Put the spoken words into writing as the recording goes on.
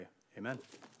Amen.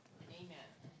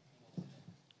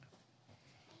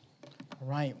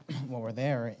 Right. Well, we're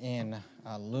there in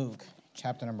Luke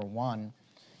chapter number 1.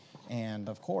 And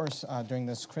of course, during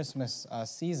this Christmas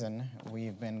season,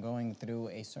 we've been going through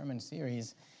a sermon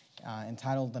series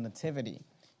entitled The Nativity.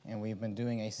 And we've been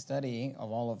doing a study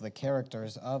of all of the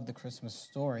characters of the Christmas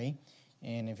story.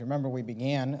 And if you remember, we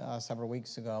began several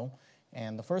weeks ago.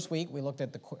 And the first week, we looked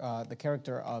at the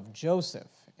character of Joseph.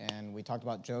 And we talked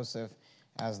about Joseph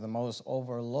as the most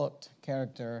overlooked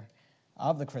character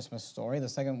of the Christmas story. The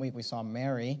second week, we saw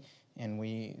Mary, and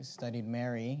we studied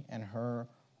Mary and her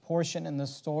portion in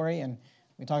this story. And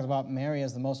we talked about Mary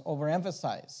as the most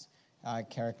overemphasized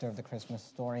character of the Christmas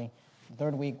story. The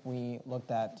third week, we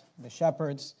looked at the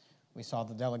shepherds. We saw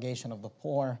the delegation of the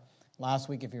poor. Last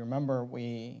week, if you remember,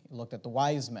 we looked at the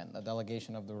wise men, the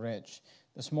delegation of the rich.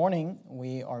 This morning,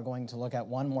 we are going to look at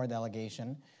one more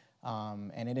delegation,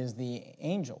 and it is the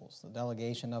angels, the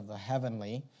delegation of the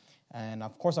heavenly. And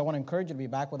of course, I want to encourage you to be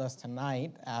back with us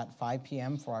tonight at 5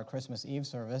 p.m. for our Christmas Eve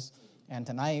service. And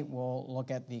tonight, we'll look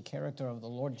at the character of the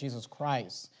Lord Jesus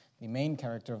Christ, the main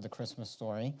character of the Christmas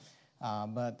story.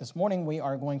 But this morning, we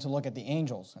are going to look at the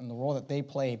angels and the role that they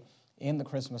played in the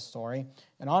Christmas story.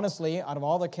 And honestly, out of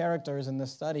all the characters in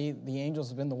this study, the angels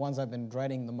have been the ones I've been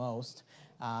dreading the most.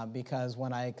 Because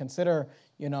when I consider,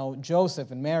 Joseph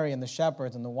and Mary and the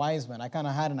shepherds and the wise men, I kind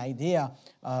of had an idea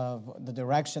of the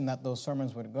direction that those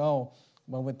sermons would go.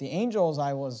 But with the angels,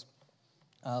 I was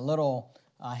a little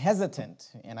hesitant,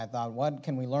 and I thought, what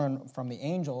can we learn from the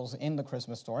angels in the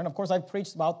Christmas story? And of course, I've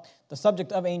preached about the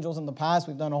subject of angels in the past.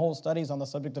 We've done a whole studies on the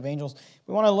subject of angels.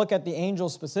 We want to look at the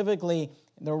angels specifically,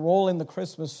 their role in the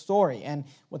Christmas story. And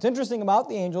what's interesting about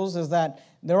the angels is that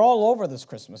they're all over this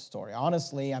Christmas story.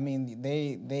 Honestly, I mean,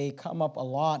 they come up a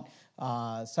lot,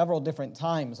 several different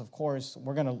times. Of course,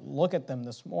 we're going to look at them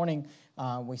this morning.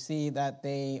 We see that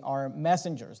they are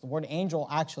messengers. The word angel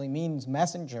actually means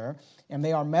messenger, and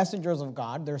they are messengers of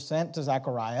God. They're sent to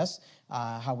Zacharias,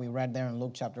 how we read there in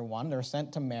Luke chapter 1. They're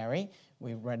sent to Mary.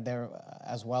 We read there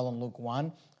as well in Luke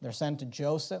 1. They're sent to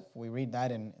Joseph. We read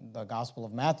that in the Gospel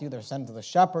of Matthew. They're sent to the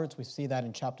shepherds. We see that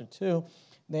in chapter 2.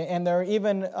 And they're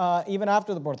even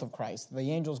after the birth of Christ.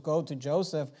 The angels go to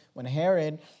Joseph when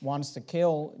Herod wants to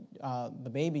kill the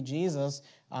baby Jesus,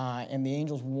 and the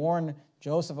angels warn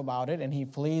Joseph about it, and he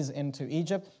flees into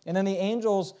Egypt. And then the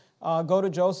angels go to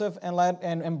Joseph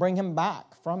and bring him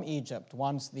back from Egypt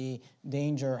once the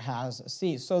danger has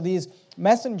ceased. So these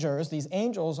messengers, these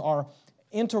angels, are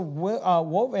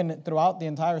interwoven throughout the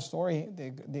entire story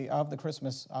of the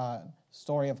Christmas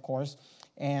story, of course.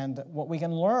 And what we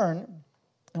can learn,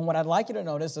 and what I'd like you to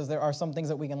notice, is there are some things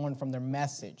that we can learn from their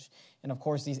message. And of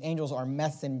course, these angels are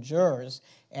messengers,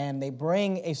 and they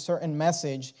bring a certain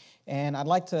message. And I'd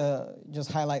like to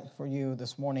just highlight for you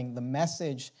this morning the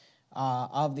message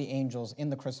of the angels in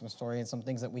the Christmas story and some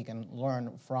things that we can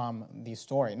learn from the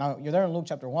story. Now, you're there in Luke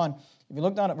chapter 1. If you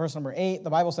look down at verse number 8, the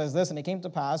Bible says this, and it came to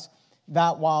pass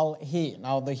that while he.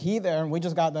 Now, the he there, and we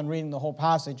just got done reading the whole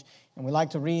passage, and we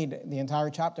like to read the entire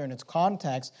chapter in its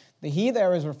context. The he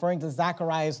there is referring to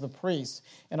Zacharias the priest.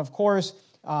 And of course,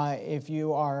 if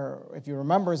you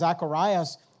remember,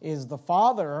 Zacharias is the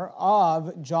father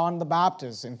of John the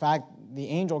Baptist. In fact, the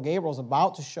angel Gabriel is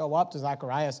about to show up to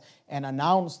Zacharias and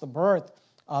announce the birth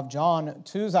of John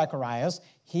to Zacharias.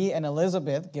 He and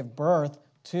Elizabeth give birth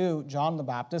to John the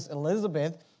Baptist.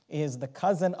 Elizabeth is the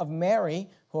cousin of Mary,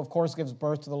 who of course gives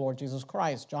birth to the Lord Jesus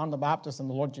Christ. John the Baptist and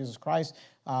the Lord Jesus Christ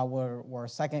were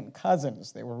second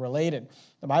cousins. They were related.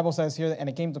 The Bible says here, and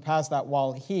it came to pass that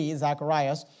while he,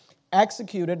 Zacharias,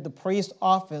 executed the priest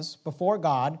office before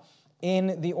God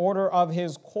in the order of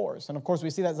his course. And of course, we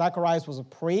see that Zacharias was a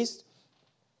priest,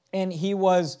 and he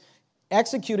was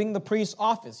executing the priest's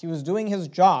office. He was doing his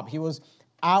job. He was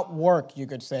at work, you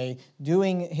could say,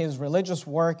 doing his religious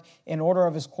work in order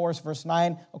of his course. Verse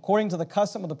 9, according to the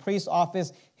custom of the priest's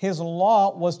office, his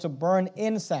law was to burn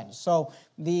incense. So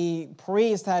the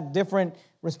priest had different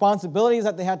responsibilities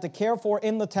that they had to care for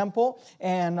in the temple,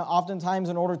 and oftentimes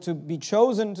in order to be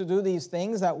chosen to do these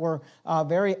things that were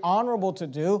very honorable to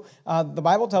do, the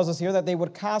Bible tells us here that they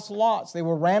would cast lots. They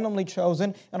were randomly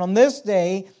chosen, and on this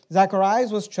day,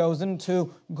 Zacharias was chosen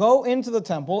to go into the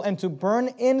temple and to burn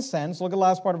incense. Look at the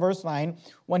last part of verse 9,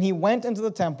 when he went into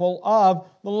the temple of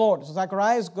the Lord. So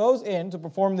Zacharias goes in to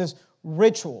perform this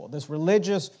ritual, this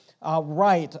religious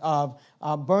rite of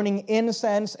burning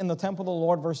incense in the temple of the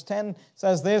Lord. Verse 10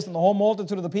 says this, and the whole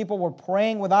multitude of the people were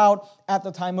praying without at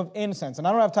the time of incense. And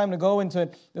I don't have time to go into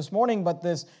it this morning, but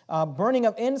this burning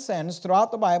of incense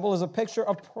throughout the Bible is a picture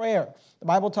of prayer. The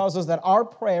Bible tells us that our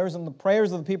prayers and the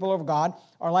prayers of the people of God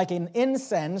are like an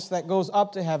incense that goes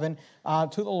up to heaven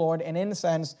to the Lord, an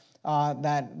incense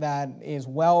that is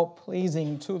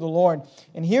well-pleasing to the Lord.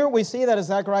 And here we see that as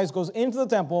Zacharias goes into the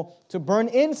temple to burn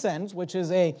incense, which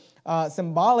is a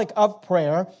symbolic of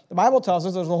prayer, the Bible tells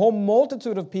us there's a whole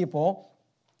multitude of people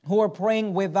who are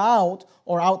praying without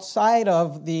or outside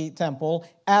of the temple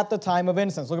at the time of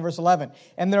incense. Look at verse 11.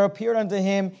 And there appeared unto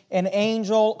him an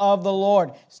angel of the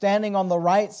Lord, standing on the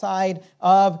right side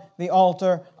of the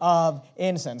altar of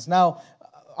incense. Now,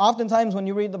 oftentimes when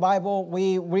you read the Bible,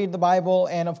 we read the Bible,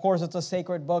 and of course it's a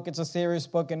sacred book, it's a serious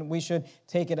book, and we should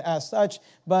take it as such.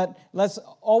 But let's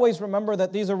always remember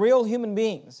that these are real human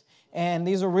beings, and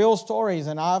these are real stories,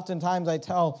 and oftentimes I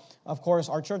tell, of course,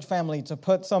 our church family to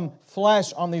put some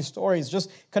flesh on these stories.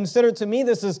 Just consider, to me,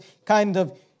 this is kind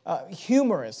of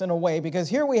humorous in a way, because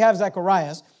here we have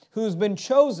Zacharias, who's been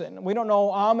chosen. We don't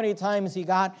know how many times he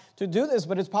got to do this,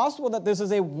 but it's possible that this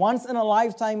is a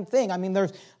once-in-a-lifetime thing. I mean,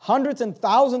 there's hundreds and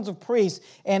thousands of priests,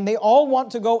 and they all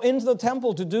want to go into the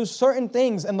temple to do certain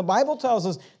things. And the Bible tells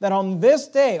us that on this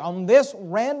day, on this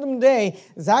random day,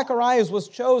 Zacharias was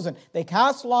chosen. They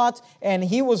cast lots, and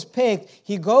he was picked.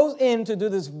 He goes in to do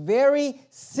this very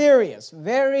serious,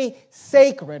 very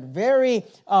sacred, very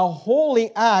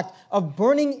holy act of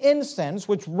burning incense,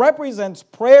 which represents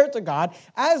prayer to God.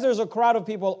 As there's a crowd of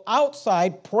people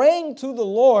outside praying to the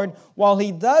Lord while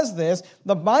he does this,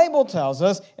 the Bible tells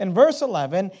us in verse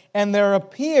 11, and there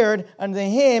appeared unto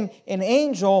him an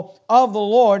angel of the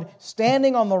Lord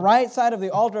standing on the right side of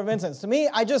the altar of incense. To me,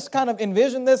 I just kind of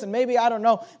envision this, and maybe, I don't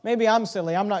know, maybe I'm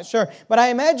silly, I'm not sure. But I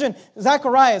imagine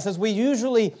Zacharias, as we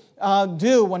usually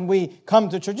do when we come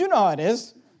to church. You know how it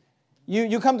is.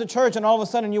 You come to church, and all of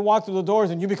a sudden you walk through the doors,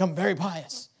 and you become very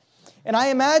pious. And I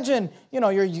imagine,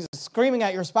 you're screaming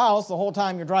at your spouse the whole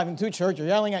time you're driving to church, you're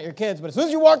yelling at your kids, but as soon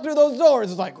as you walk through those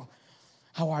doors, it's like,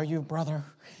 how are you, brother?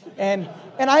 And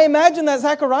I imagine that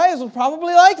Zacharias was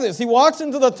probably like this. He walks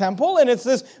into the temple, and it's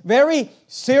this very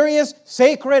serious,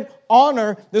 sacred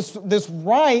honor, this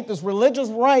rite, this religious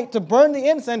rite to burn the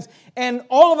incense, and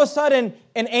all of a sudden,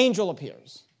 an angel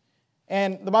appears.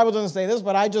 And the Bible doesn't say this,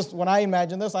 but when I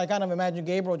imagine this, I kind of imagine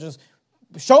Gabriel just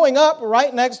showing up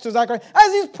right next to Zacharias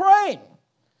as he's praying.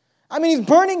 I mean, he's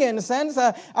burning incense.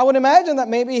 I would imagine that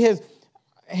maybe his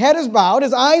head is bowed,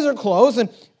 his eyes are closed, and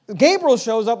Gabriel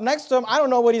shows up next to him. I don't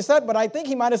know what he said, but I think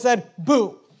he might have said,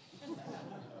 boo. The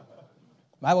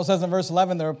Bible says in verse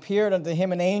 11, there appeared unto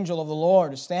him an angel of the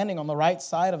Lord standing on the right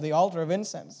side of the altar of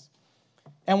incense.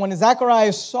 And when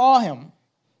Zacharias saw him,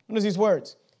 notice these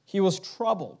words, he was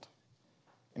troubled,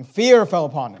 and fear fell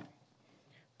upon him.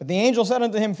 But the angel said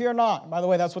unto him, fear not. By the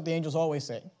way, that's what the angels always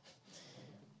say.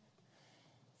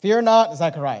 Fear not,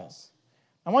 Zacharias.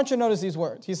 I want you to notice these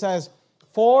words. He says,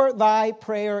 for thy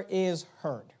prayer is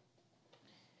heard.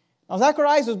 Now,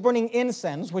 Zacharias is burning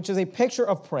incense, which is a picture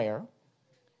of prayer.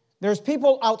 There's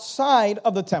people outside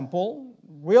of the temple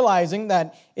realizing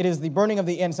that it is the burning of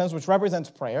the incense, which represents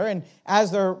prayer. And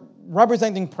as they're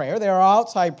representing prayer, they are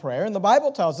outside prayer. And the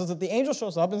Bible tells us that the angel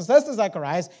shows up and says to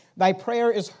Zacharias, thy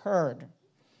prayer is heard.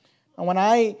 And when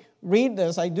I read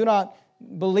this, I do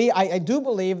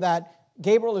believe that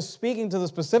Gabriel is speaking to the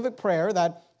specific prayer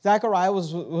that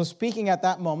Zacharias was speaking at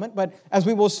that moment. But as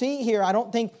we will see here, I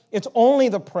don't think it's only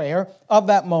the prayer of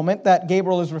that moment that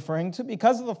Gabriel is referring to,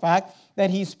 because of the fact that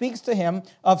he speaks to him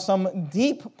of some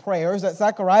deep prayers that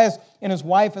Zacharias and his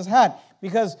wife has had.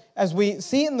 Because as we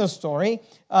see in the story,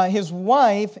 his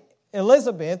wife,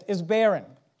 Elizabeth, is barren.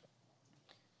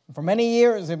 For many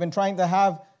years, they've been trying to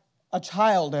have a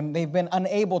child, and they've been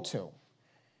unable to.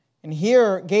 And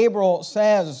here, Gabriel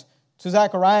says to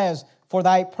Zacharias, for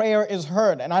thy prayer is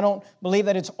heard. And I don't believe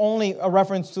that it's only a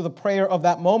reference to the prayer of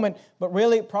that moment, but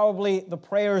really probably the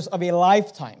prayers of a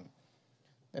lifetime.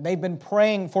 That they've been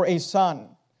praying for a son.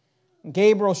 And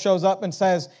Gabriel shows up and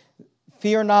says,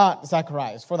 fear not,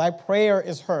 Zacharias, for thy prayer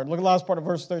is heard. Look at the last part of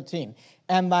verse 13.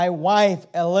 And thy wife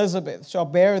Elizabeth shall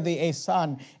bear thee a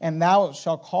son, and thou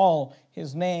shalt call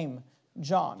his name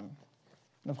John.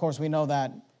 And of course, we know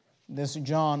that this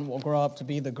John will grow up to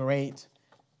be the great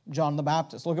John the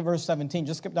Baptist. Look at verse 17.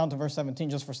 Just skip down to verse 17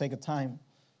 just for sake of time.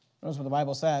 Notice what the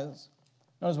Bible says.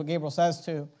 Notice what Gabriel says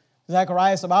to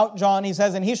Zacharias about John. He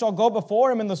says, and he shall go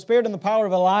before him in the spirit and the power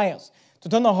of Elias, to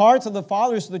turn the hearts of the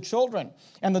fathers to the children,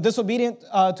 and the disobedient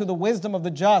to the wisdom of the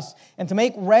just, and to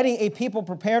make ready a people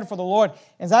prepared for the Lord.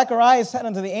 And Zacharias said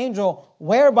unto the angel,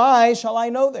 whereby shall I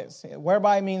know this?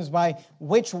 Whereby means by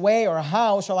which way or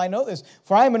how shall I know this?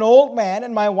 For I am an old man,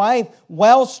 and my wife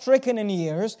well stricken in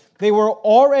years. They were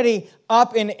already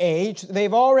up in age.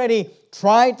 They've already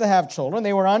tried to have children.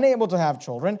 They were unable to have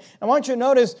children. I want you to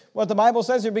notice what the Bible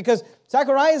says here, because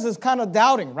Zacharias is kind of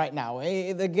doubting right now.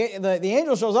 The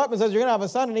angel shows up and says, you're going to have a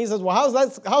son. And he says, well, how's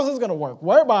this going to work?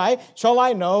 Whereby shall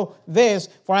I know this?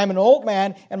 For I am an old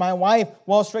man, and my wife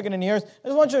well stricken in years. I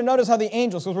just want you to notice how the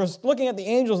angels, because we're looking at the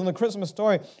angels in the Christmas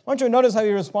story, I want you to notice how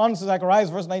he responds to Zacharias,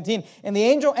 verse 19. And the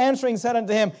angel answering said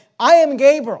unto him, I am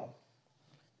Gabriel,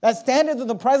 that standeth in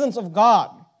the presence of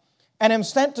God, and am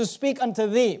sent to speak unto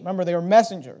thee. Remember, they were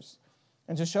messengers,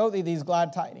 and to show thee these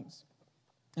glad tidings.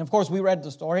 And of course, we read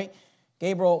the story.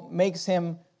 Gabriel makes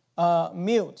him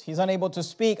mute. He's unable to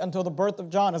speak until the birth of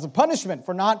John as a punishment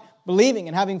for not believing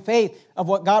and having faith of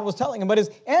what God was telling him. But his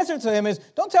answer to him is,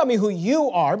 don't tell me who you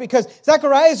are, because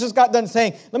Zacharias just got done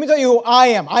saying, let me tell you who I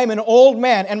am. I am an old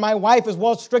man, and my wife is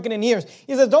well stricken in years.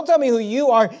 He says, don't tell me who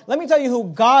you are. Let me tell you who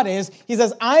God is. He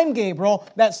says, I'm Gabriel,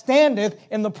 that standeth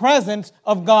in the presence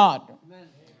of God, Amen.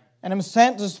 And am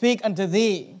sent to speak unto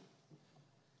thee,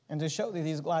 and to show thee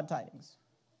these glad tidings.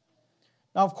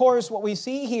 Now, of course, what we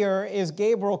see here is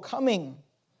Gabriel coming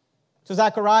to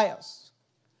Zacharias.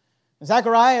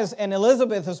 Zacharias and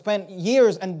Elizabeth have spent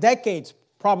years and decades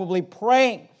probably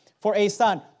praying for a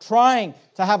son, trying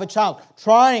to have a child,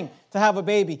 trying to have a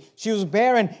baby. She was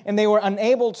barren and they were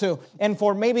unable to. And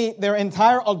for maybe their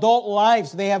entire adult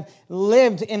lives, they have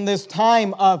lived in this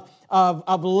time of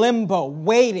limbo,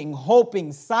 waiting,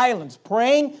 hoping, silence,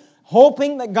 praying,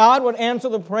 hoping that God would answer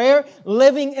the prayer,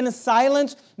 living in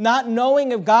silence, not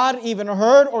knowing if God even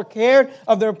heard or cared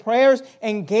of their prayers.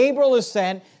 And Gabriel is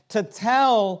sent to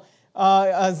tell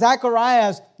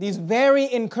Zacharias these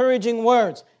very encouraging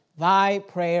words, thy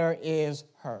prayer is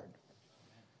heard.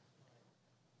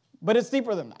 But it's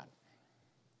deeper than that.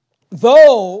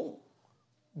 Though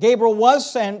Gabriel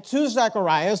was sent to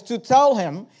Zacharias to tell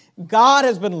him God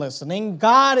has been listening,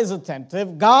 God is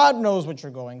attentive, God knows what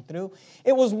you're going through,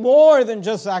 it was more than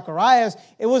just Zacharias,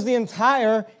 it was the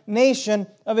entire nation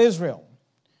of Israel.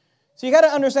 So you got to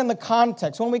understand the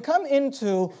context. When we come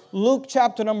into Luke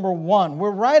chapter number 1,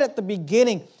 we're right at the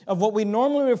beginning of what we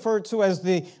normally refer to as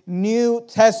the New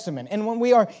Testament. And when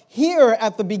we are here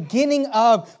at the beginning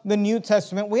of the New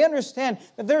Testament, we understand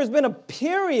that there has been a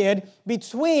period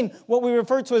between what we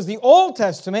refer to as the Old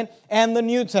Testament and the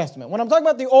New Testament. When I'm talking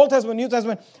about the Old Testament, New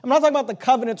Testament, I'm not talking about the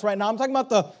covenants right now. I'm talking about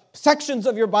the sections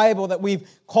of your Bible that we've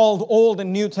called Old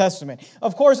and New Testament.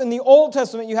 Of course, in the Old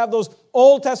Testament, you have those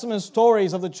Old Testament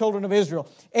stories of the children of Israel,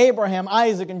 Abraham,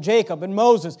 Isaac, and Jacob, and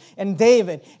Moses, and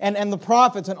David, and the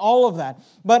prophets, and all of that.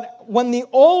 But when the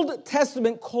Old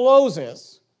Testament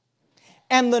closes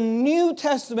and the New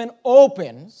Testament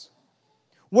opens,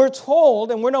 we're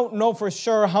told, and we don't know for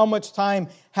sure how much time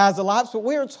has elapsed, but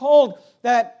we are told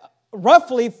that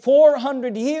roughly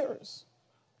 400 years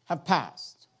have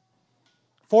passed.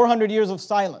 400 years of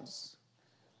silence.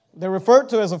 They're referred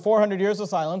to as the 400 years of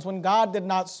silence when God did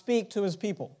not speak to his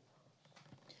people.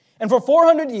 And for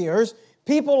 400 years,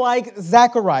 people like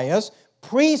Zacharias,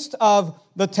 priest of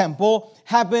the temple,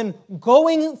 have been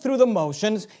going through the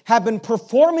motions, have been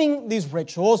performing these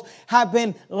rituals, have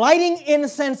been lighting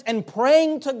incense and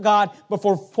praying to God, but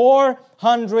for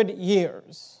 400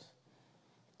 years,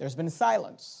 there's been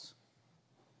silence.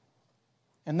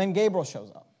 And then Gabriel shows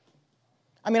up.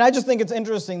 I mean, I just think it's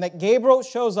interesting that Gabriel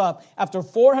shows up after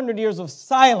 400 years of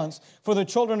silence for the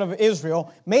children of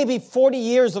Israel, maybe 40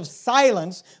 years of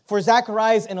silence for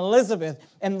Zacharias and Elizabeth,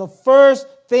 and the first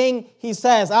thing he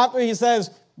says, after he says,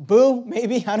 boo,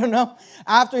 maybe, I don't know,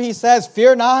 after he says,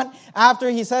 fear not, after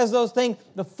he says those things,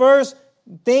 the first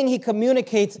thing he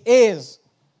communicates is,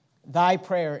 thy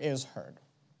prayer is heard.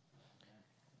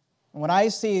 And what I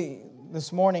see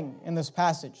this morning in this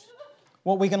passage,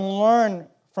 what we can learn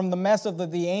from the message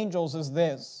of the angels is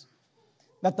this,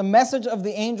 that the message of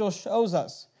the angel shows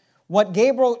us what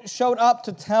Gabriel showed up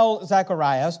to tell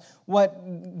Zacharias,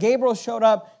 what Gabriel showed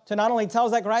up to not only tell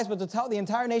Zacharias, but to tell the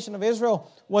entire nation of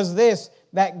Israel was this,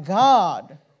 that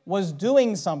God was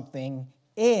doing something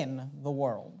in the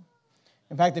world.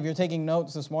 In fact, if you're taking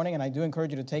notes this morning, and I do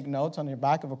encourage you to take notes on your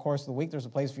back of a course of the week, there's a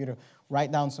place for you to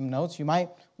write down some notes. You might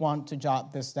want to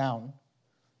jot this down.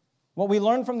 What we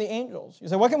learn from the angels. You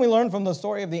say, what can we learn from the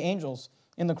story of the angels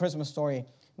in the Christmas story?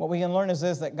 What we can learn is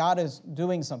this, that God is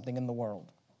doing something in the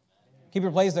world. Keep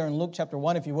your place there in Luke chapter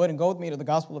 1, if you would, and go with me to the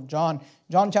Gospel of John.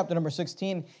 John chapter number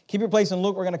 16. Keep your place in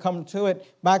Luke. We're going to come to it,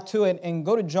 back to it, and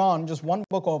go to John, just one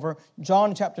book over,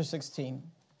 John chapter 16.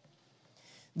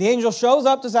 The angel shows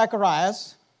up to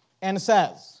Zacharias and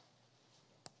says,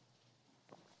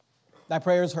 thy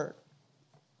prayer is heard.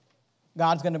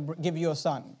 God's going to give you a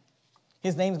son.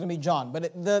 His name's going to be John.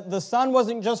 But the son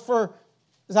wasn't just for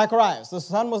Zacharias. The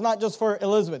son was not just for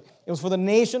Elizabeth. It was for the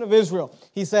nation of Israel.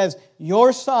 He says,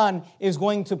 your son is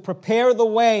going to prepare the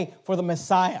way for the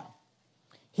Messiah.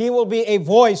 He will be a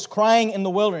voice crying in the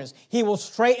wilderness. He will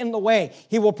straighten the way.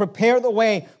 He will prepare the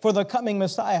way for the coming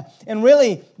Messiah. And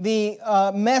really, the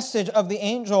message of the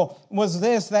angel was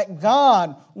this, that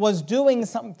God was doing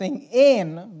something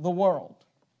in the world.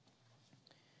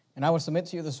 And I would submit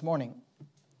to you this morning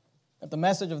that the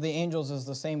message of the angels is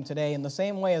the same today. In the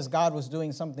same way as God was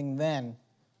doing something then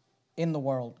in the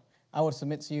world, I would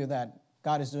submit to you that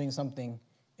God is doing something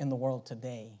in the world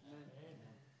today.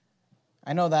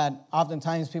 I know that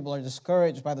oftentimes people are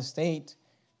discouraged by the state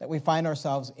that we find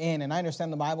ourselves in. And I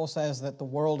understand the Bible says that the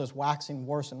world is waxing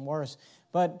worse and worse.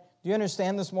 But do you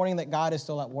understand this morning that God is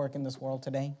still at work in this world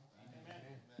today?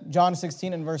 Amen. John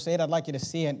 16 and verse 8, I'd like you to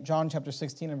see it. John chapter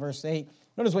 16 and verse 8.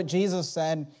 Notice what Jesus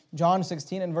said. John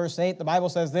 16 and verse 8, the Bible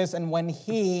says this, and when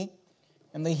he,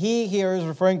 and the he here is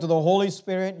referring to the Holy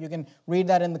Spirit. You can read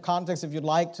that in the context if you'd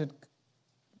like to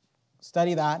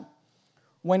study that.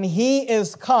 When he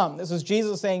is come, this is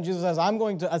Jesus saying, Jesus says, I'm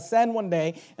going to ascend one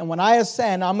day, and when I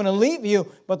ascend, I'm going to leave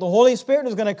you, but the Holy Spirit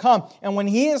is going to come. And when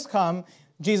he is come,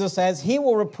 Jesus says, he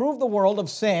will reprove the world of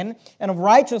sin and of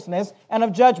righteousness and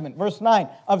of judgment. Verse 9,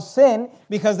 of sin,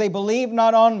 because they believe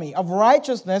not on me. Of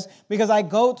righteousness, because I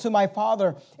go to my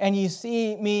Father, and ye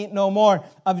see me no more.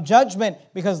 Of judgment,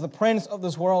 because the prince of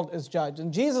this world is judged.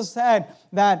 And Jesus said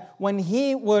that when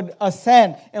he would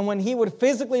ascend, and when he would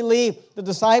physically leave the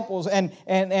disciples and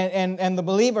the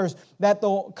believers, that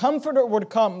the Comforter would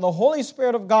come, the Holy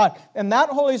Spirit of God, and that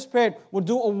Holy Spirit would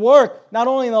do a work not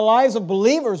only in the lives of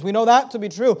believers, we know that to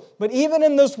be true, but even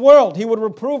in this world, he would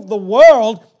reprove the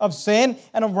world of sin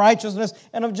and of righteousness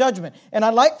and of judgment. And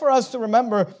I'd like for us to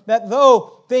remember that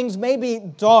though things may be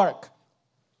dark,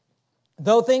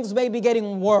 though things may be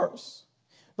getting worse,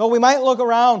 though we might look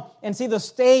around and see the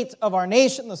state of our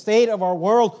nation, the state of our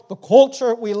world, the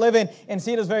culture we live in, and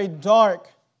see it as very dark,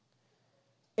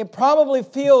 it probably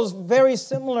feels very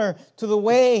similar to the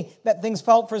way that things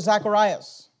felt for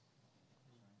Zacharias.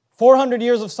 400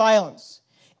 years of silence.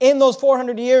 In those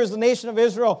 400 years, the nation of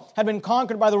Israel had been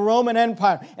conquered by the Roman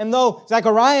Empire. And though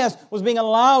Zacharias was being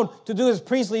allowed to do his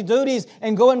priestly duties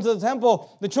and go into the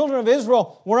temple, the children of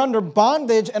Israel were under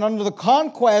bondage and under the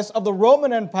conquest of the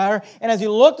Roman Empire. And as he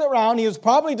looked around, he was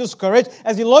probably discouraged.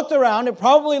 As he looked around, it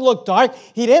probably looked dark.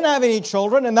 He didn't have any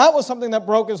children, and that was something that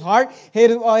broke his heart.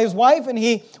 His wife and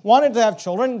he wanted to have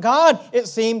children. God, it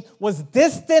seemed, was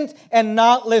distant and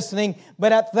not listening.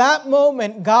 But at that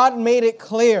moment, God made it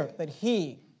clear that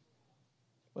he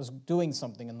was doing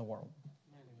something in the world.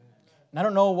 And I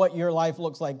don't know what your life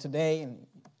looks like today, and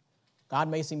God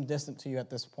may seem distant to you at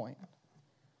this point.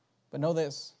 But know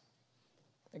this,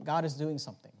 that God is doing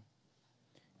something.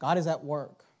 God is at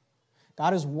work.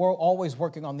 God is always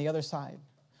working on the other side.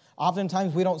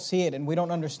 Oftentimes we don't see it and we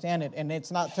don't understand it, and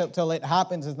it's not till it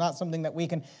happens. It's not something that we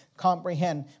can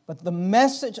comprehend. But the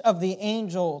message of the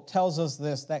angel tells us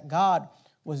this, that God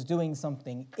was doing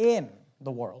something in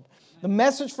the world. The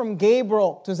message from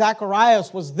Gabriel to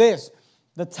Zacharias was this: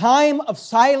 the time of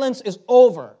silence is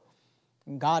over,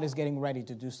 and God is getting ready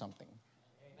to do something.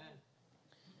 Amen.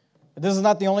 But this is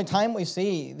not the only time we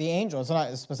see the angel. It's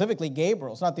not specifically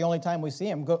Gabriel. It's not the only time we see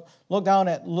him. Look down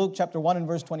at Luke chapter 1 and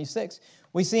verse 26.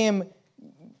 We see him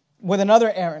with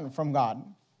another errand from God,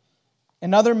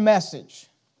 another message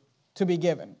to be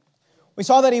given. We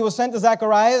saw that he was sent to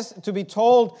Zacharias to be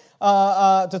told,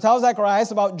 to tell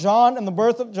Zacharias about John and the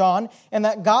birth of John, and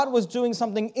that God was doing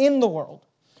something in the world.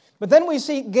 But then we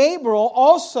see Gabriel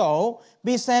also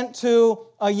be sent to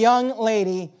a young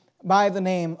lady by the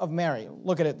name of Mary.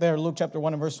 Look at it there, Luke chapter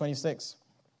 1 and verse 26.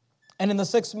 And in the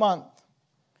 6th month.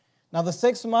 Now the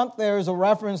 6th month, there is a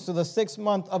reference to the 6th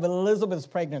month of Elizabeth's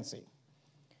pregnancy.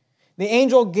 The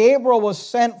angel Gabriel was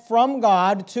sent from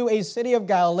God to a city of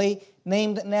Galilee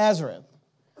named Nazareth,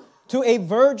 to a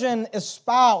virgin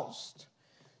espoused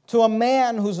to a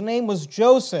man whose name was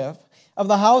Joseph of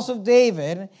the house of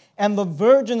David, and the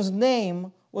virgin's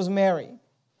name was Mary.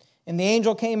 And the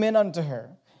angel came in unto her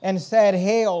and said,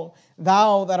 Hail,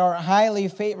 thou that art highly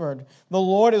favored, the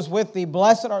Lord is with thee.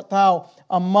 Blessed art thou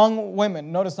among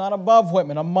women. Notice, not above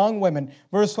women, among women.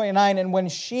 Verse 29, and when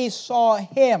she saw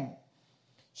him,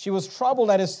 she was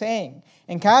troubled at his saying,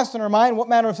 and cast in her mind what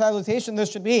manner of salutation this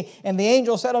should be. And the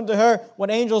angel said unto her, what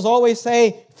angels always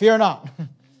say, fear not.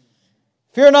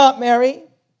 Fear not, Mary.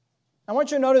 I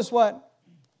want you to notice what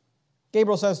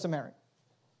Gabriel says to Mary.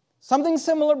 Something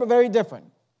similar but very different.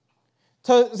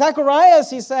 To Zacharias,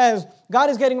 he says, God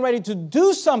is getting ready to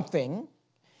do something.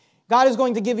 God is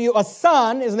going to give you a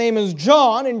son. His name is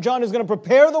John, and John is going to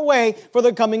prepare the way for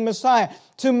the coming Messiah.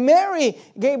 To Mary,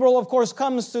 Gabriel, of course,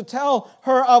 comes to tell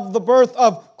her of the birth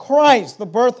of Christ, the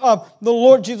birth of the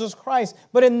Lord Jesus Christ.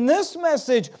 But in this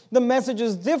message, the message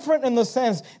is different in the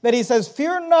sense that he says,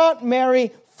 "Fear not,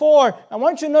 Mary, for," I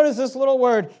want you to notice this little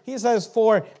word. He says,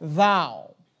 "For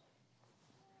thou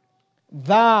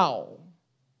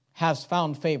hast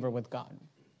found favor with God."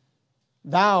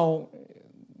 Thou,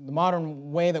 the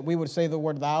modern way that we would say the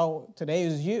word thou today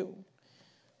is you.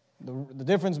 The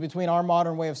difference between our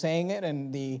modern way of saying it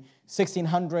and the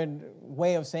 1600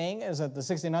 way of saying it is that the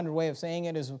 1600 way of saying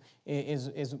it is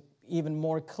even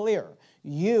more clear.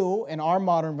 You, in our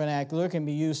modern vernacular, can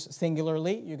be used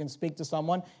singularly. You can speak to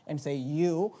someone and say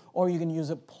you, or you can use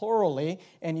it plurally,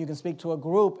 and you can speak to a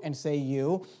group and say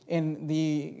you. In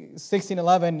the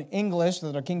 1611 English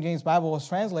that our King James Bible was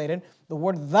translated, the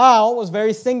word thou was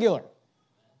very singular.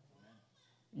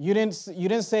 You didn't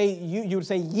say you. You would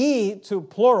say ye to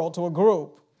plural, to a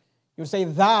group. You would say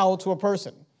thou to a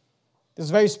person. This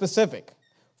is very specific.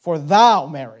 "For thou,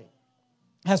 Mary,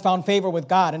 hast found favor with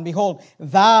God, and behold,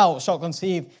 thou shalt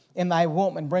conceive in thy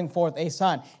womb and bring forth a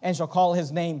son, and shall call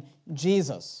his name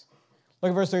Jesus."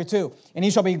 Look at verse 32. "And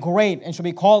he shall be great, and shall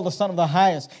be called the Son of the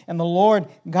Highest, and the Lord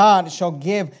God shall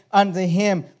give unto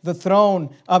him the throne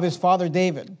of his father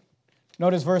David."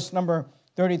 Notice verse number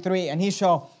 33. "And he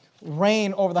shall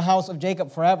reign over the house of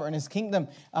Jacob forever, and his kingdom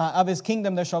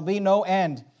there shall be no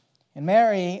end." And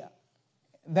Mary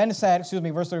then said,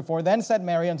 verse 34, "Then said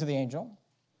Mary unto the angel,"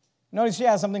 notice she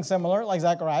has something similar, like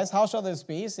Zacharias, "How shall this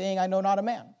be, seeing I know not a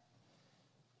man?"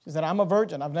 She said, "I'm a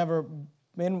virgin. I've never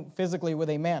been physically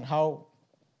with a man. How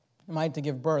am I to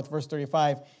give birth?" Verse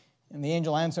 35, "And the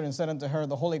angel answered and said unto her,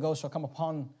 The Holy Ghost shall come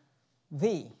upon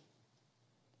thee,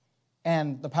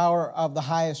 and the power of the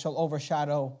highest shall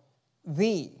overshadow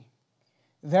thee.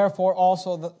 Therefore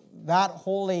also that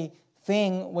holy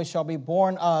thing which shall be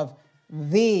born of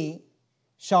thee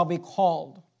shall be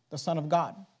called the Son of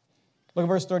God." Look at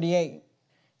verse 38.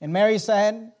 "And Mary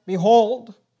said,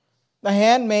 Behold, the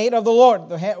handmaid of the Lord."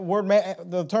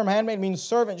 The term handmaid means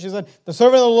servant. She said, "The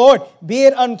servant of the Lord, be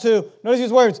it unto," notice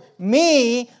these words,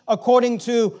 "me according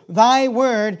to thy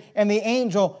word." And the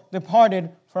angel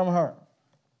departed from her.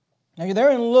 Now you're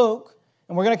there in Luke,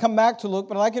 and we're going to come back to Luke,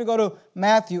 but I'd like you to go to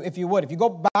Matthew if you would. If you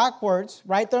go backwards,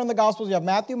 right there in the Gospels, you have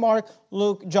Matthew, Mark,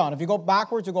 Luke, John. If you go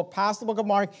backwards, you go past the book of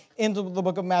Mark into the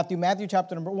book of Matthew, Matthew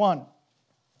chapter number 1.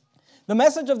 The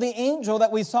message of the angel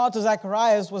that we saw to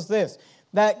Zacharias was this,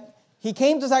 that he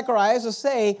came to Zacharias to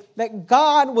say that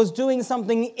God was doing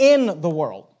something in the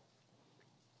world.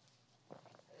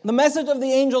 The message of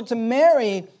the angel to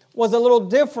Mary was a little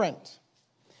different.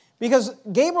 Because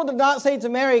Gabriel did not say to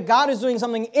Mary, God is doing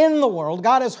something in the world.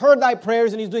 God has heard thy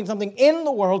prayers and he's doing something in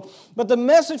the world. But the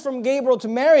message from Gabriel to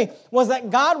Mary was that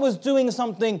God was doing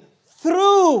something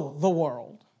through the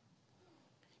world.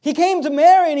 He came to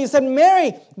Mary and he said,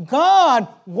 Mary, God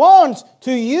wants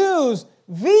to use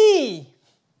thee.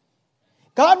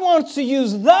 God wants to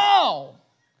use thou.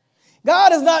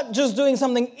 God is not just doing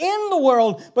something in the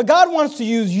world, but God wants to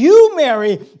use you,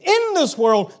 Mary, in this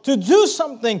world to do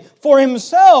something for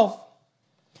himself.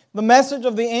 The message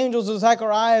of the angels to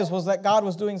Zacharias was that God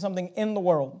was doing something in the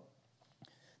world.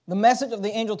 The message of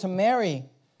the angel to Mary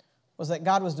was that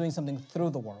God was doing something through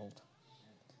the world.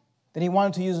 That he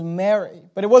wanted to use Mary.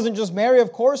 But it wasn't just Mary,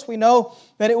 of course. We know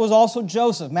that it was also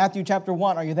Joseph. Matthew chapter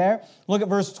 1. Are you there? Look at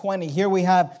verse 20. Here we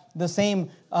have the same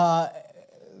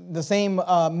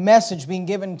message being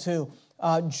given to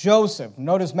Joseph.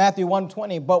 Notice Matthew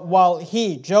 1:20. "But while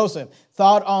he," Joseph,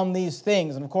 "thought on these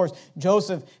things," and of course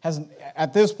Joseph has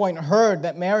at this point heard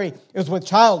that Mary is with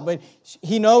child, but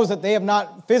he knows that they have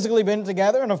not physically been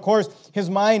together, and of course his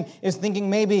mind is thinking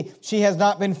maybe she has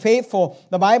not been faithful.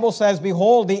 The Bible says,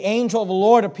 "Behold, the angel of the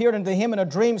Lord appeared unto him in a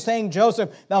dream, saying, Joseph,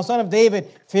 thou son of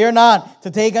David, fear not to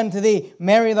take unto thee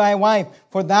Mary thy wife,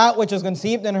 for that which is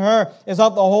conceived in her is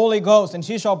of the Holy Ghost, and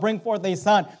she shall bring forth a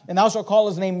son, and thou shalt call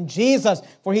his name Jesus,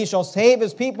 for he shall save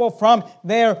his people from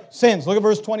their sins." Look at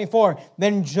verse 24.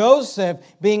 "Then Joseph,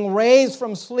 being raised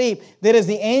from sleep, did as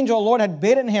the angel of the Lord had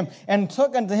bidden him, and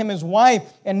took unto him his wife,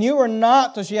 and knew her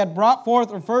not till she had brought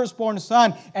forth her firstborn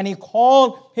son, and he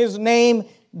called his name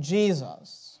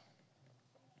Jesus."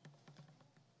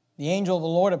 The angel of the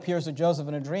Lord appears to Joseph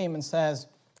in a dream and says,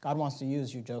 God wants to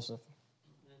use you, Joseph.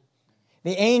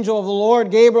 The angel of the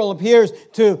Lord, Gabriel, appears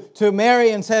to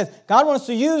Mary and says, God wants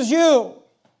to use you.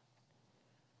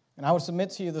 And I would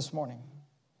submit to you this morning.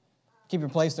 Keep your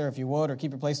place there if you would, or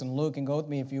keep your place in Luke and go with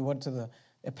me if you would to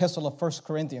epistle of 1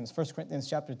 Corinthians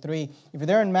chapter 3. If you're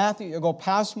there in Matthew, you go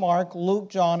past Mark, Luke,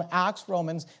 John, Acts,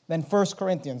 Romans, then 1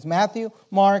 Corinthians. Matthew,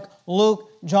 Mark, Luke,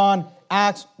 John,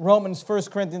 Acts, Romans, 1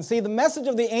 Corinthians. See, the message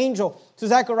of the angel to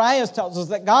Zacharias tells us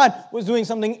that God was doing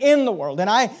something in the world. And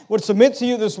I would submit to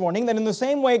you this morning that in the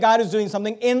same way God is doing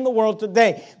something in the world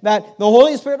today, that the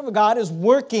Holy Spirit of God is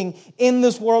working in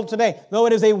this world today. Though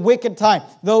it is a wicked time,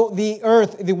 though the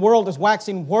world is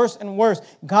waxing worse and worse,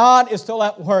 God is still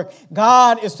at work.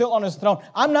 God is still on His throne.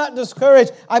 I'm not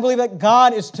discouraged. I believe that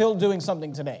God is still doing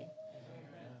something today.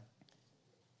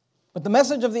 But the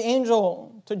message of the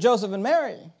angel to Joseph and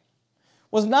Mary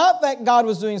was not that God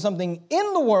was doing something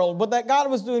in the world, but that God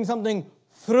was doing something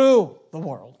through the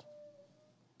world.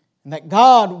 And that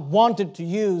God wanted to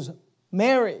use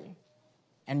Mary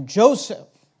and Joseph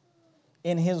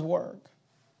in His work.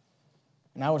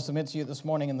 And I would submit to you this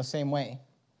morning in the same way,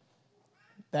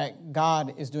 that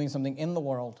God is doing something in the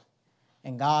world,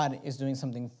 and God is doing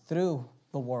something through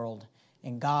the world,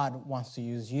 and God wants to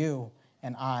use you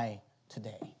and I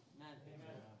today.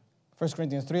 1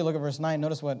 Corinthians 3, look at verse 9.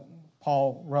 Notice what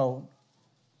Paul wrote.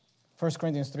 1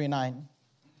 Corinthians 3:9.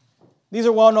 These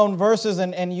are well-known verses,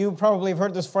 and you probably have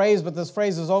heard this phrase, but this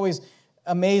phrase is always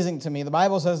amazing to me. The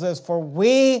Bible says this, "For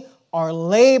we are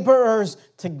laborers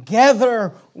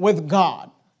together with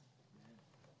God."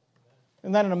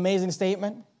 Isn't that an amazing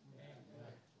statement?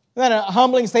 Isn't that a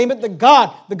humbling statement? That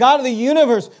God, the God of the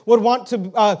universe, would want to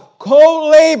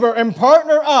co-labor and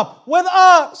partner up with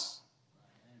us.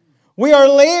 We are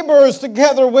laborers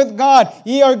together with God.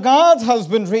 Ye are God's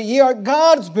husbandry. Ye are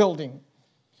God's building.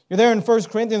 You're there in 1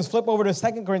 Corinthians. Flip over to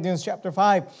 2 Corinthians chapter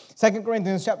 5. 2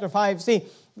 Corinthians chapter 5. See,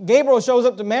 Gabriel shows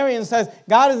up to Mary and says,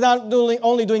 God is not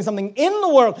only doing something in the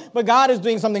world, but God is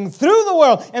doing something through the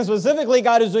world. And specifically,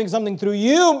 God is doing something through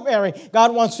you, Mary.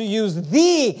 God wants to use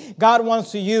thee. God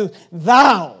wants to use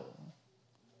thou.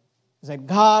 He said,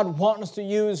 God wants to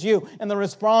use you. And the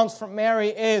response from Mary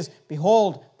is,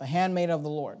 behold, the handmaid of the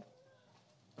Lord.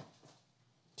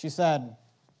 She said,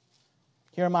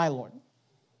 here am I, Lord.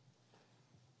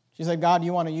 She said, God,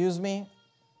 you want to use me?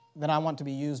 Then I want to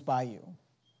be used by you.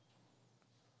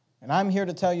 And I'm here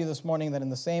to tell you this morning that in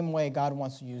the same way, God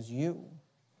wants to use you.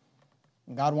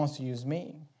 And God wants to use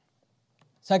me.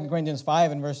 2 Corinthians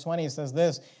 5 and verse 20 says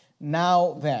this,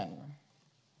 now then.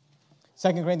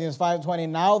 2 Corinthians 5:20,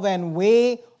 now then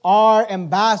we are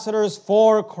ambassadors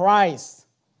for Christ.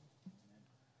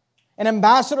 An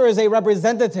ambassador is a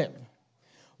representative.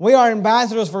 We are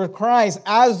ambassadors for Christ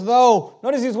as though,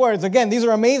 notice these words, again, these are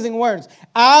amazing words,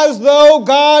 as though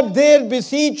God did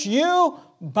beseech you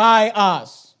by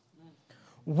us.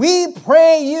 We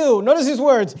pray you, notice these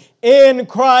words, in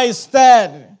Christ's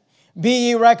stead, be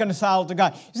ye reconciled to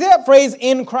God. You see that phrase,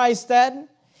 in Christ's stead?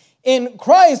 In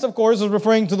Christ, of course, is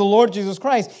referring to the Lord Jesus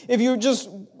Christ. If you just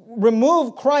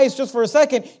remove Christ just for a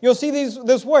second, you'll see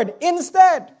this word,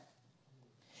 instead.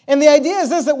 And the idea is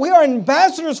this, that we are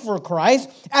ambassadors for Christ,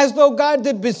 as though God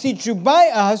did beseech you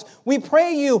by us. We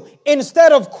pray you,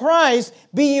 instead of Christ,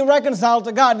 be ye reconciled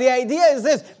to God. The idea is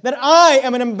this, that I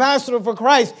am an ambassador for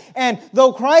Christ, and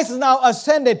though Christ is now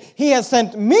ascended, He has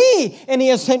sent me, and He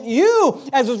has sent you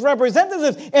as His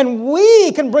representatives, and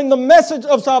we can bring the message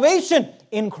of salvation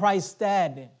in Christ's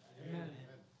stead. Amen.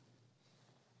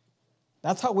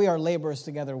 That's how we are laborers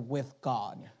together with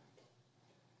God.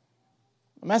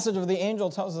 The message of the angel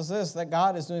tells us this, that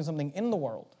God is doing something in the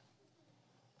world,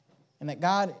 and that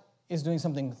God is doing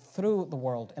something through the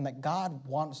world, and that God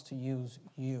wants to use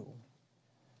you.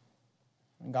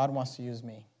 And God wants to use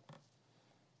me.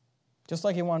 Just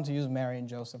like He wanted to use Mary and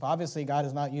Joseph. Obviously, God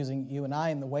is not using you and I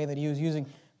in the way that He was using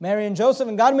Mary and Joseph,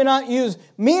 and God may not use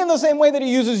me in the same way that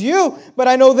He uses you, but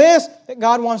I know this, that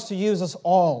God wants to use us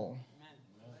all.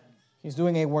 He's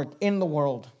doing a work in the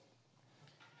world,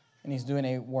 and He's doing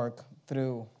a work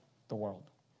through the world.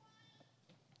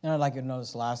 And I'd like you to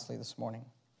notice lastly this morning,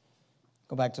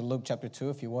 go back to Luke chapter 2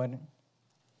 if you would.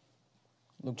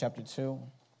 Luke chapter 2.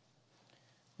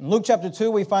 In Luke chapter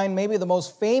 2 we find maybe the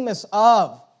most famous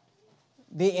of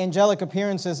the angelic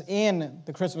appearances in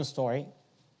the Christmas story.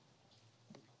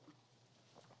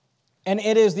 And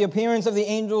it is the appearance of the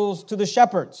angels to the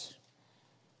shepherds.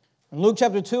 In Luke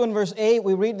chapter 2 and verse 8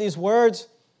 we read these words,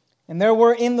 and there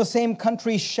were in the same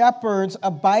country shepherds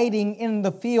abiding in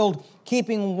the field,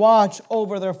 keeping watch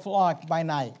over their flock by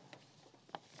night.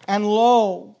 And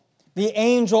lo, the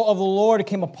angel of the Lord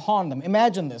came upon them.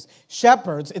 Imagine this.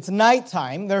 Shepherds, it's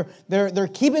nighttime. They're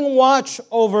keeping watch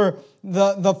over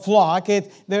the flock.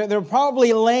 They're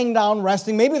probably laying down,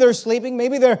 resting. Maybe they're sleeping.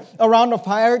 Maybe they're around a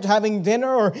fire having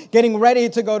dinner or getting ready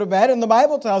to go to bed. And the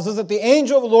Bible tells us that the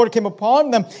angel of the Lord came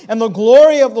upon them, and the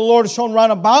glory of the Lord shone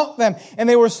round about them, and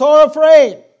they were sore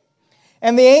afraid.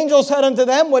 And the angel said unto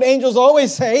them what angels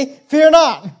always say, fear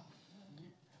not.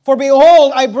 For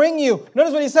behold, I bring you,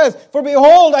 notice what he says, for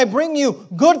behold, I bring you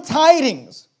good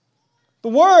tidings.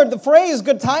 The phrase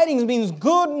good tidings means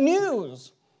good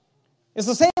news. It's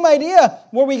the same idea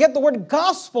where we get the word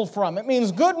gospel from. It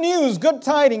means good news, good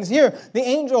tidings. Here, the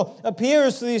angel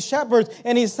appears to these shepherds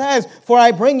and he says, for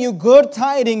I bring you good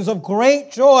tidings of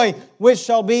great joy, which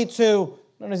shall be to,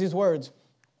 notice these words,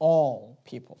 all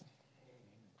people.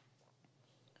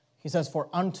 He says, for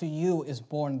unto you is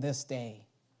born this day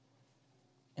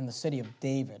in the city of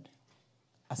David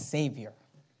a Savior,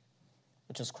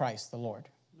 which is Christ the Lord.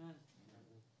 Amen.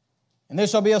 And there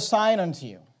shall be a sign unto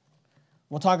you.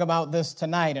 We'll talk about this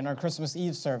tonight in our Christmas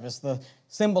Eve service, the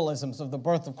symbolisms of the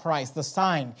birth of Christ. The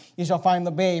sign, you shall find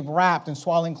the babe wrapped in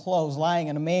swaddling clothes, lying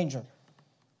in a manger.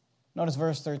 Notice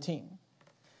verse 13.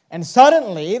 And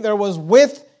suddenly there was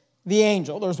with the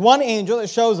angel. There's one angel that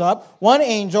shows up, one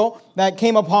angel that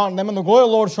came upon them, and the glory of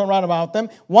the Lord shone round about them.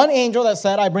 One angel that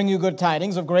said, I bring you good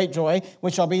tidings of great joy,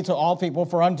 which shall be to all people,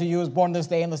 for unto you is born this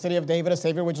day in the city of David a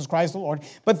Savior, which is Christ the Lord.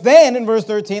 But then, in verse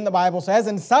 13, the Bible says,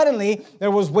 and suddenly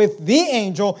there was with the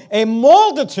angel a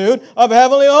multitude of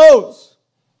heavenly hosts,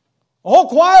 a whole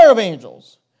choir of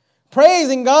angels,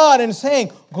 praising God and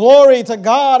saying, glory to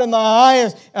God in the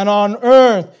highest, and on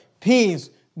earth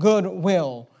peace,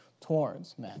 goodwill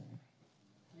towards men.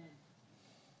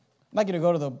 I'd like you to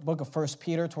go to the book of 1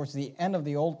 Peter towards the end of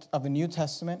the New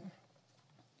Testament.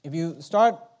 If you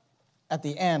start at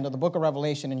the end of the book of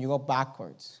Revelation and you go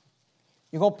backwards,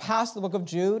 you go past the book of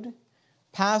Jude,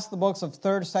 past the books of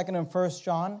 3rd, 2nd, and 1st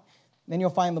John, then you'll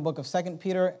find the book of 2nd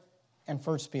Peter and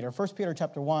 1 Peter. 1 Peter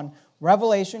chapter 1,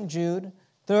 Revelation, Jude,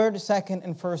 3rd, 2nd,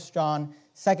 and 1st John,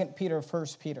 2nd Peter, 1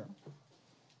 Peter.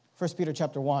 1 Peter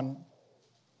chapter 1.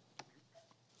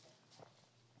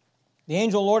 The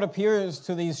angel Lord appears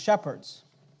to these shepherds,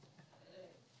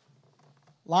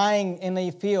 lying in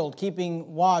a field,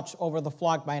 keeping watch over the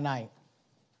flock by night.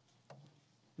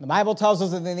 The Bible tells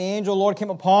us that the angel Lord came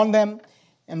upon them,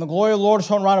 and the glory of the Lord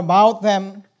shone round about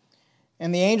them.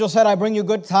 And the angel said, I bring you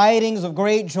good tidings of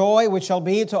great joy, which shall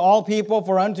be to all people,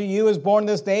 for unto you is born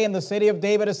this day in the city of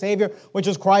David a Savior, which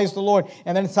is Christ the Lord.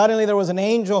 And then suddenly there was an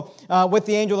angel, with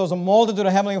the angel there was a multitude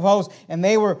of heavenly hosts, and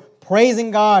they were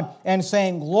praising God and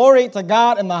saying, glory to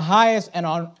God in the highest, and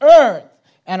on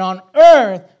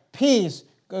earth, peace,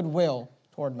 goodwill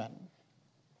toward men.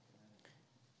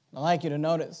 I'd like you to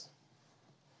notice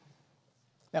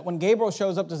that when Gabriel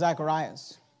shows up to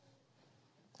Zacharias,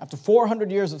 after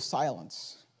 400 years of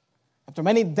silence, after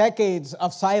many decades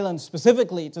of silence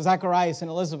specifically to Zacharias and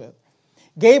Elizabeth,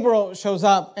 Gabriel shows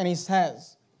up and he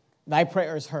says, thy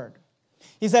prayer is heard.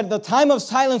 He said, the time of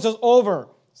silence is over,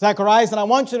 Zacharias, and I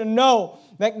want you to know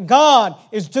that God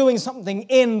is doing something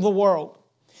in the world.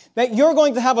 That you're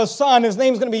going to have a son. His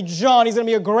name's going to be John. He's going to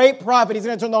be a great prophet. He's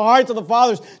going to turn the hearts of the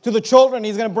fathers to the children.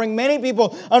 He's going to bring many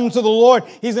people unto the Lord.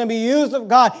 He's going to be used of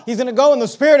God. He's going to go in the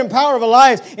spirit and power of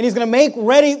Elias, and he's going to make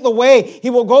ready the way. He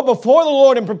will go before the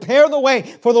Lord and prepare the way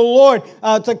for the Lord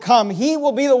to come. He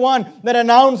will be the one that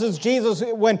announces Jesus.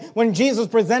 When Jesus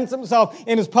presents himself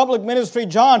in his public ministry,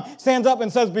 John stands up and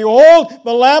says, behold,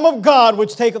 the Lamb of God,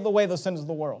 which taketh away the sins of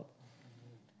the world.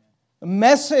 The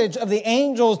message of the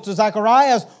angels to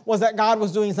Zacharias was that God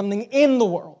was doing something in the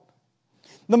world.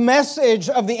 The message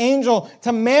of the angel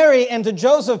to Mary and to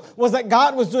Joseph was that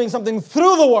God was doing something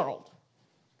through the world.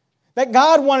 That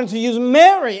God wanted to use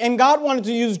Mary and God wanted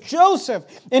to use Joseph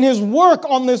in his work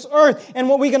on this earth. And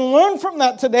what we can learn from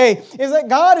that today is that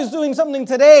God is doing something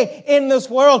today in this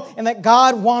world and that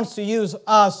God wants to use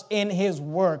us in his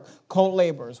work,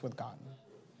 co-laborers with God.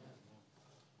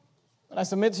 But I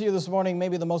submit to you this morning,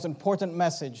 maybe the most important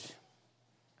message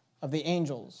of the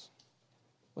angels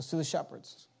was to the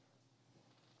shepherds.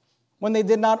 When they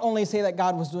did not only say that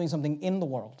God was doing something in the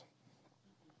world,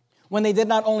 when they did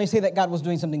not only say that God was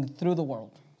doing something through the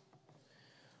world,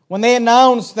 when they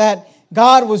announced that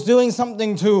God was doing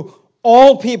something to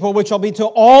all people, which shall be to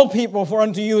all people, for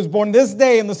unto you is born this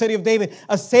day in the city of David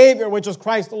a Savior, which is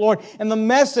Christ the Lord. And the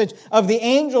message of the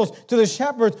angels to the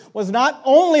shepherds was not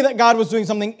only that God was doing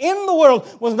something in the world,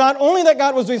 was not only that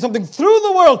God was doing something through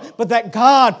the world, but that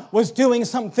God was doing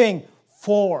something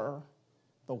for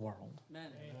the world. Amen.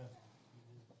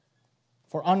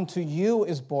 For unto you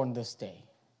is born this day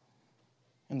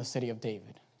in the city of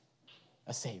David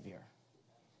a Savior,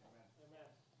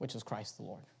 which is Christ the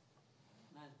Lord.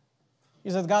 He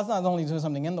says God's not only doing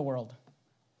something in the world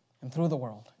and through the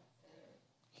world.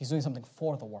 He's doing something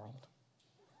for the world.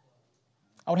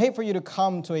 I would hate for you to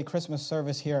come to a Christmas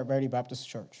service here at Verity Baptist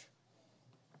Church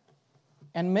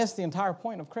and miss the entire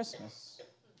point of Christmas.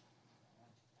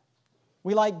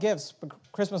 We like gifts, but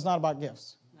Christmas is not about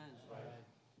gifts.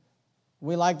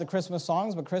 We like the Christmas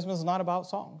songs, but Christmas is not about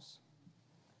songs.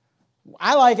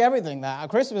 I like everything.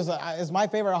 Christmas is my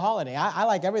favorite holiday. I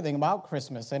like everything about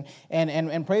Christmas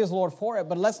and praise the Lord for it.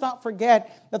 But let's not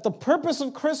forget that the purpose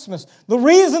of Christmas, the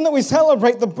reason that we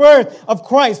celebrate the birth of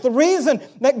Christ, the reason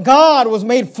that God was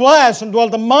made flesh and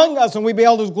dwelt among us and we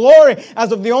beheld His glory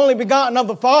as of the only begotten of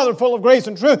the Father, full of grace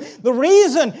and truth. The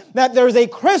reason that there is a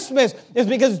Christmas is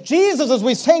because Jesus, as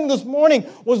we sang this morning,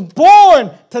 was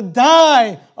born to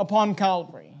die upon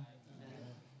Calvary.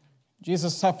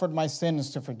 Jesus suffered my sins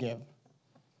to forgive.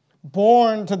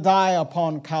 Born to die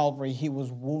upon Calvary, He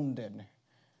was wounded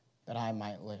that I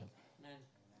might live. Amen.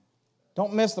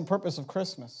 Don't miss the purpose of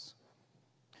Christmas.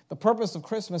 The purpose of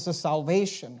Christmas is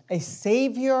salvation. A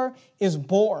Savior is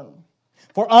born.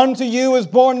 For unto you is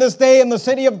born this day in the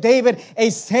city of David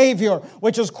a Savior,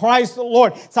 which is Christ the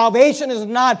Lord. Salvation is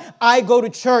not, I go to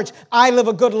church, I live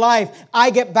a good life,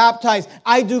 I get baptized,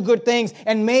 I do good things,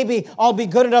 and maybe I'll be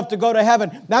good enough to go to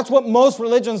heaven. That's what most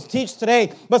religions teach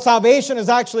today. But salvation is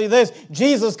actually this.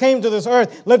 Jesus came to this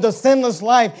earth, lived a sinless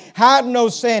life, had no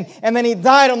sin, and then He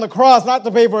died on the cross, not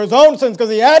to pay for His own sins,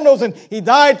 because He had no sin. He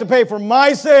died to pay for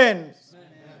my sins.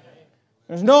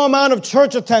 There's no amount of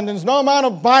church attendance, no amount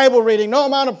of Bible reading, no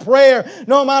amount of prayer,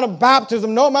 no amount of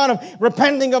baptism, no amount of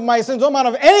repenting of my sins, no amount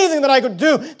of anything that I could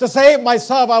do to save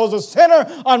myself. I was a sinner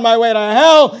on my way to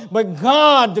hell, but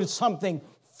God did something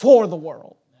for the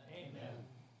world. Amen.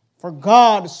 For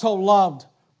God so loved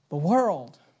the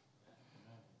world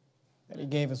that He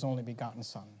gave His only begotten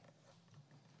Son.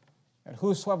 That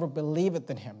whosoever believeth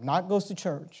in Him, not goes to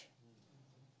church,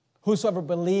 whosoever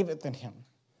believeth in Him,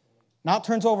 not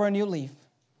turns over a new leaf,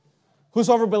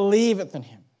 whosoever believeth in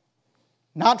Him,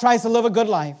 not tries to live a good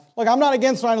life. Look, I'm not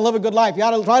against trying to live a good life. You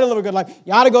ought to try to live a good life.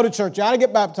 You ought to go to church. You ought to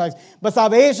get baptized. But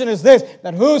salvation is this,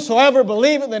 that whosoever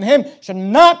believeth in Him should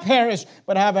not perish,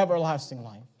 but have everlasting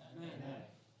life. Amen.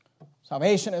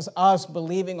 Salvation is us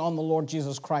believing on the Lord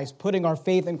Jesus Christ, putting our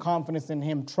faith and confidence in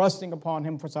Him, trusting upon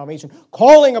Him for salvation,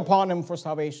 calling upon Him for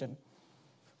salvation.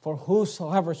 For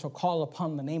whosoever shall call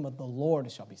upon the name of the Lord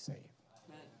shall be saved.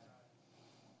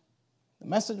 The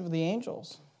message of the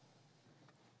angels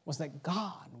was that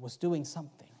God was doing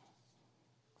something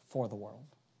for the world.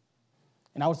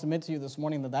 And I would submit to you this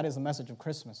morning that that is the message of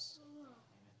Christmas.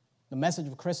 The message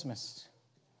of Christmas.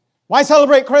 Why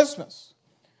celebrate Christmas?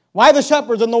 Why the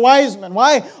shepherds and the wise men?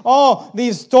 Why all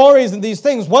these stories and these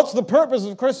things? What's the purpose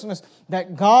of Christmas?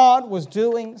 That God was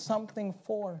doing something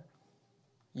for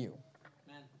you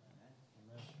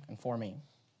and for me.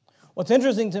 What's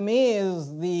interesting to me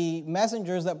is the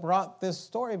messengers that brought this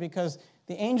story, because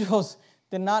the angels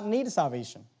did not need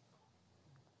salvation.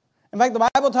 In fact, the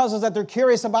Bible tells us that they're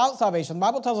curious about salvation. The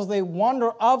Bible tells us they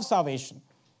wonder of salvation.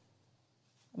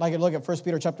 I'd like to look at 1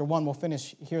 Peter chapter 1. We'll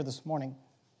finish here this morning.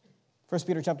 1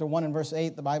 Peter chapter 1 and verse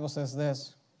 8, the Bible says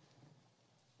this: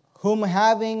 whom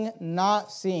having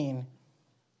not seen,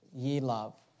 ye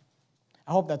love.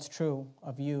 I hope that's true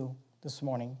of you this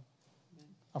morning.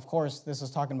 Of course, this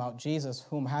is talking about Jesus,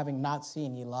 whom having not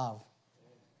seen ye love.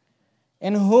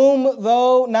 In whom,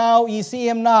 though now ye see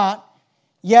Him not,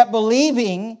 yet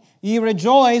believing, ye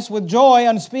rejoice with joy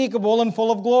unspeakable and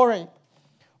full of glory,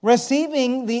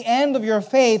 receiving the end of your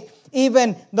faith,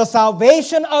 even the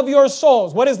salvation of your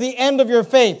souls. What is the end of your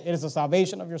faith? It is the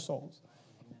salvation of your souls.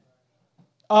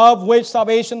 Of which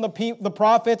salvation the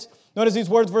prophets, notice these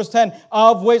words, verse 10,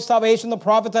 of which salvation the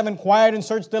prophets have inquired and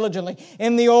searched diligently.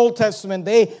 In the Old Testament,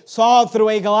 they saw through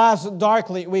a glass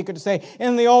darkly, we could say.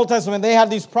 In the Old Testament, they had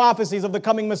these prophecies of the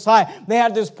coming Messiah. They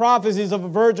had these prophecies of a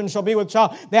virgin shall be with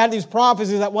child. They had these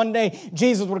prophecies that one day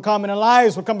Jesus would come and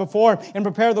Elias would come before him and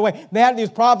prepare the way. They had these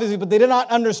prophecies, but they did not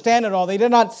understand it all. They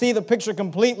did not see the picture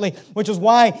completely, which is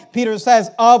why Peter says,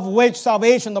 of which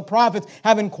salvation the prophets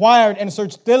have inquired and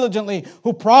searched diligently,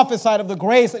 who prophesied of the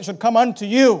grace that should come unto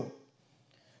you.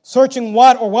 Searching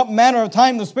what or what manner of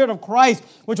time the Spirit of Christ,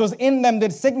 which was in them,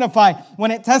 did signify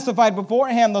when it testified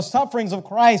beforehand the sufferings of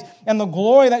Christ and the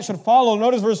glory that should follow.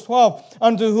 Notice verse 12.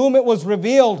 Unto whom it was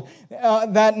revealed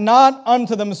that not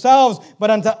unto themselves, but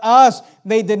unto us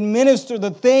they did minister the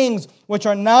things which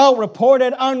are now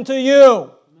reported unto you.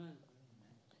 Amen.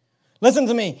 Listen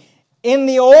to me. In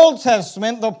the Old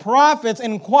Testament, the prophets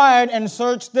inquired and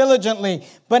searched diligently.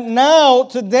 But now,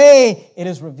 today, it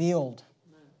is revealed.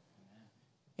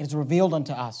 It is revealed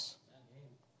unto us.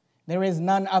 There is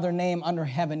none other name under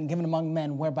heaven given among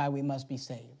men whereby we must be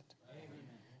saved.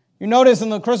 You notice in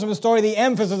the Christmas story the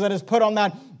emphasis that is put on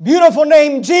that beautiful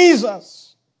name,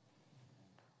 Jesus,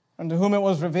 unto whom it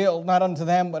was revealed, not unto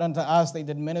them, but unto us they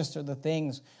did minister the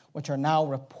things which are now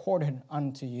reported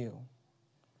unto you.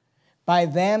 By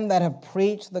them that have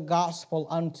preached the gospel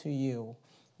unto you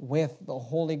with the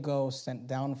Holy Ghost sent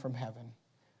down from heaven.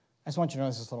 I just want you to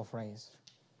notice this little phrase.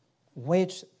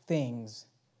 Which things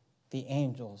the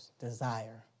angels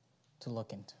desire to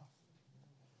look into.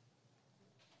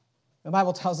 The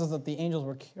Bible tells us that the angels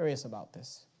were curious about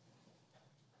this.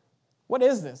 What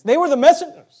is this? They were the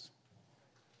messengers.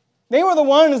 They were the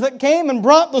ones that came and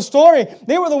brought the story.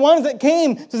 They were the ones that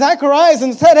came to Zacharias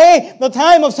and said, hey, the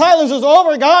time of silence is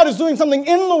over. God is doing something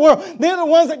in the world. They're the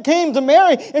ones that came to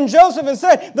Mary and Joseph and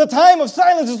said, the time of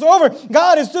silence is over.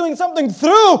 God is doing something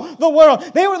through the world.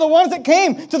 They were the ones that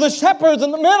came to the shepherds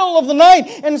in the middle of the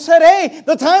night and said, hey,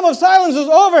 the time of silence is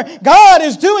over. God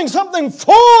is doing something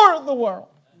for the world.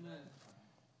 Amen.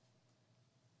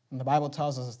 And the Bible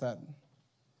tells us that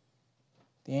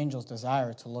the angels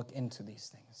desire to look into these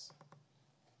things.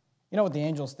 You know what the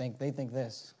angels think? They think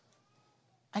this.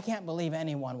 I can't believe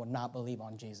anyone would not believe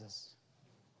on Jesus.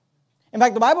 In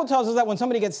fact, the Bible tells us that when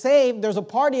somebody gets saved, there's a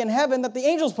party in heaven that the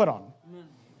angels put on. Amen.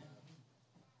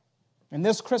 In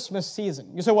this Christmas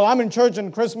season. You say, well, I'm in church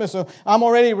in Christmas, so I'm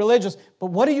already religious. But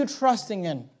what are you trusting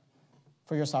in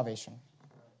for your salvation?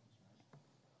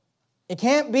 It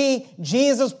can't be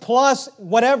Jesus plus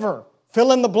whatever.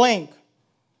 Fill in the blank.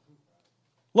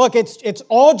 Look, it's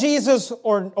all Jesus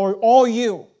or all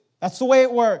you. That's the way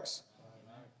it works.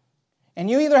 And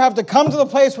you either have to come to the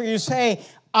place where you say,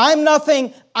 I'm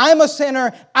nothing, I'm a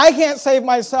sinner, I can't save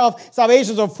myself.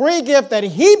 Salvation is a free gift that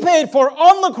He paid for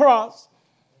on the cross.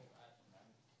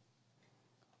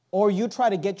 Or you try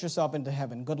to get yourself into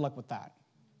heaven. Good luck with that.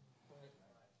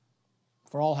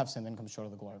 For all have sinned and come short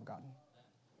of the glory of God.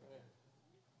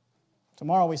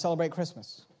 Tomorrow we celebrate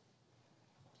Christmas.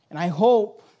 And I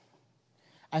hope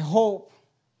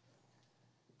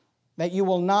that you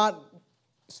will not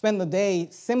spend the day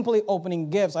simply opening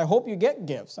gifts. I hope you get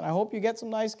gifts, and I hope you get some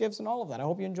nice gifts and all of that. I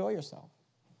hope you enjoy yourself.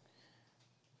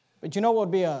 But you know what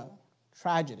would be a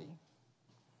tragedy?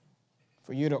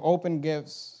 For you to open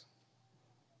gifts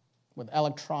with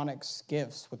electronics,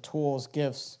 gifts with tools,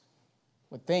 gifts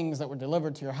with things that were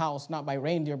delivered to your house, not by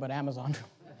reindeer, but Amazon.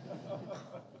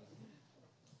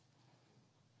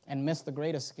 And miss the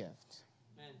greatest gift,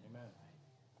 Amen.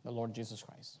 The Lord Jesus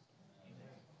Christ.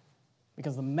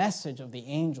 Because the message of the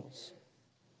angels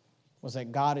was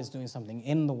that God is doing something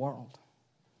in the world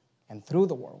and through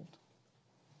the world.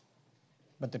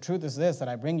 But the truth is this, that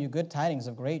I bring you good tidings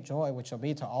of great joy, which shall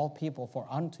be to all people. For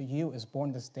unto you is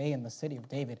born this day in the city of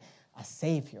David a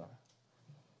Savior,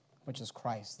 which is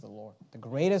Christ the Lord. The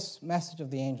greatest message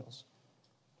of the angels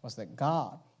was that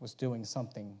God was doing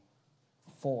something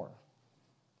for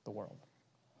the world.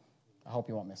 I hope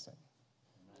you won't miss it.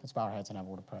 Let's bow our heads and have a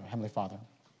word of prayer. Heavenly Father,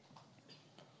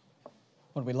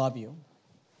 Lord, we love you.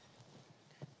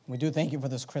 We do thank you for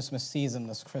this Christmas season,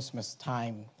 this Christmas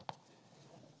time,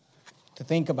 to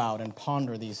think about and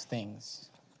ponder these things.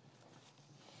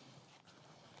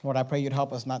 Lord, I pray you'd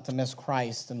help us not to miss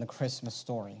Christ in the Christmas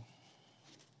story.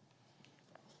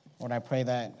 Lord, I pray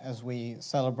that as we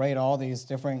celebrate all these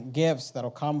different gifts that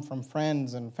will come from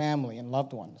friends and family and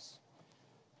loved ones,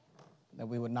 that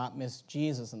we would not miss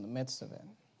Jesus in the midst of it.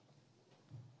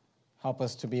 Help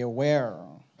us to be aware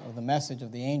of the message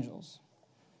of the angels.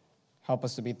 Help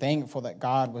us to be thankful that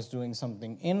God was doing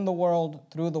something in the world,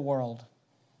 through the world,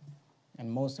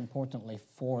 and most importantly,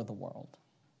 for the world.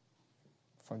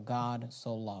 For God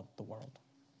so loved the world.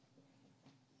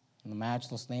 In the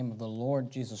matchless name of the Lord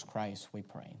Jesus Christ, we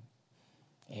pray.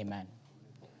 Amen.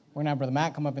 We're going to have Brother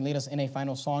Matt come up and lead us in a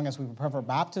final song as we prepare for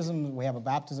baptism. We have a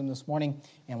baptism this morning,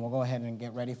 and we'll go ahead and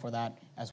get ready for that as